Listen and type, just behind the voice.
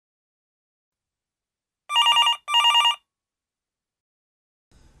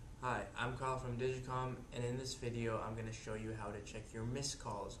Hi, I'm Kyle from Digicom, and in this video I'm going to show you how to check your missed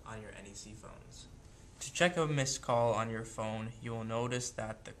calls on your NEC phones. To check a missed call on your phone, you will notice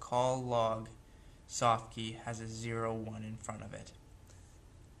that the call log soft key has a 01 in front of it.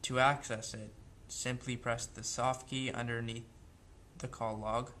 To access it, simply press the soft key underneath the call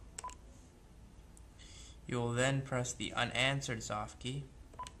log. You will then press the unanswered soft key,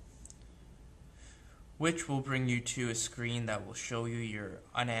 which will bring you to a screen that will show you your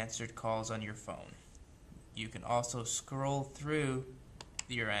unanswered calls on your phone. You can also scroll through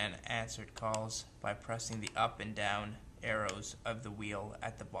your unanswered calls by pressing the up and down arrows of the wheel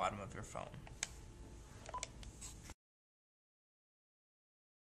at the bottom of your phone.